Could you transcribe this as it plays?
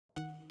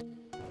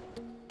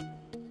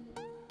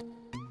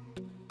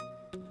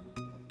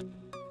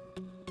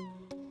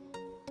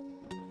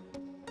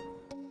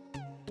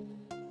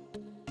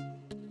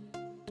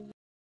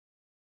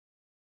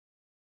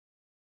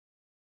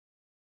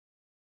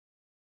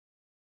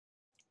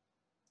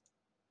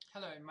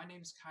Hello, my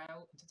name is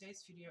Kyle. In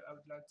today's video, I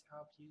would like to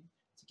help you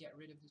to get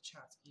rid of the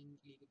chat in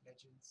League of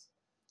Legends.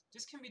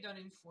 This can be done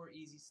in 4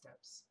 easy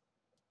steps.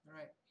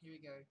 Alright, here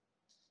we go.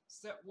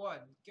 Step 1.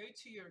 Go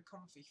to your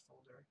config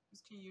folder.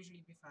 This can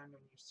usually be found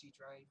on your C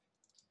drive.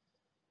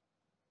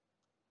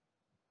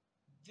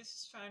 This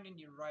is found in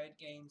your Riot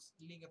Games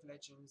League of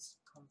Legends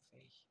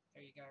config.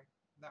 There you go.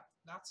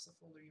 That's the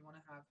folder you want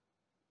to have.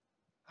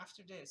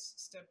 After this,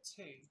 step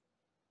 2.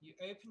 You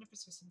open the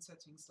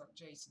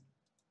persistedSettings.json.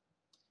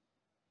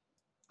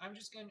 I'm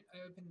just going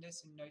to open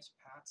this in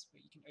Notepad,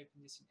 but you can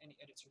open this in any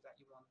editor that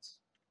you want.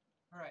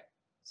 Alright,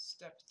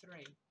 step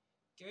 3.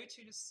 Go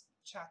to this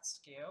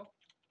ChatScale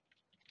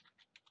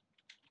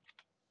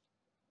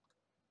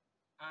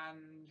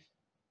and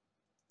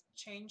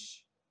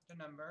change the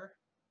number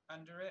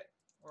under it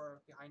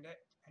or behind it,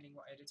 depending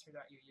what editor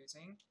that you're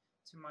using,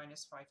 to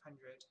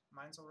 -500.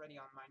 Mine's already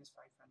on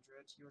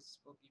 -500. Yours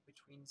will be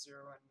between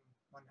 0 and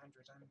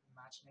 100, I'm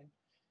imagining.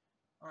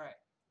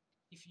 Alright.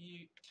 If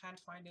you can't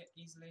find it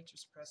easily,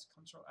 just press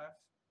Ctrl F.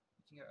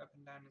 You can go up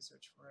and down and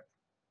search for it.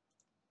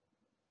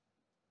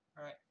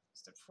 Alright,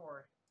 step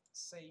 4.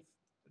 Save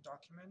the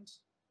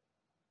document.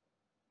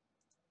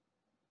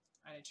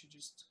 And it should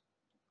just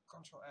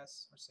Ctrl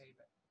S or save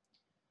it.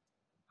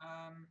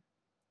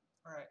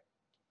 Alright,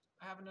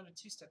 I have another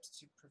 2 steps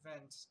to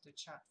prevent the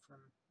chat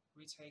from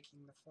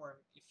retaking the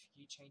form if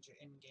you change it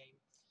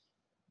in-game.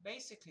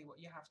 Basically, what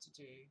you have to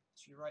do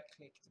is you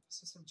right-click the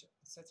persistent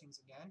settings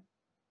again,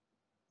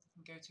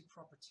 and go to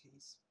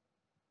Properties.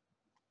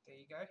 There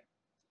you go.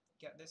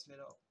 Get this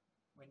little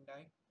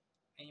window,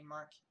 and you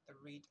mark the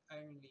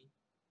read-only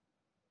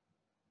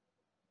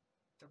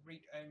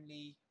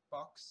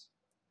box,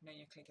 and then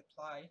you click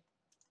Apply,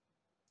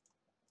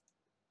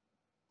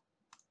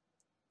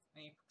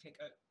 and you click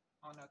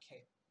on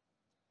OK.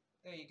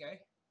 There you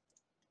go.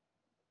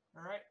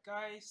 Alright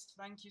guys,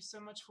 thank you so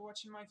much for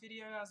watching my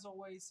video. As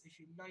always, if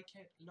you like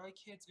it,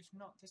 like it. If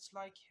not,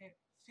 dislike it.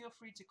 Feel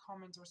free to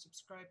comment or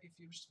subscribe if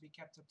you wish to be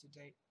kept up to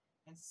date.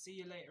 And see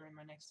you later in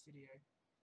my next video.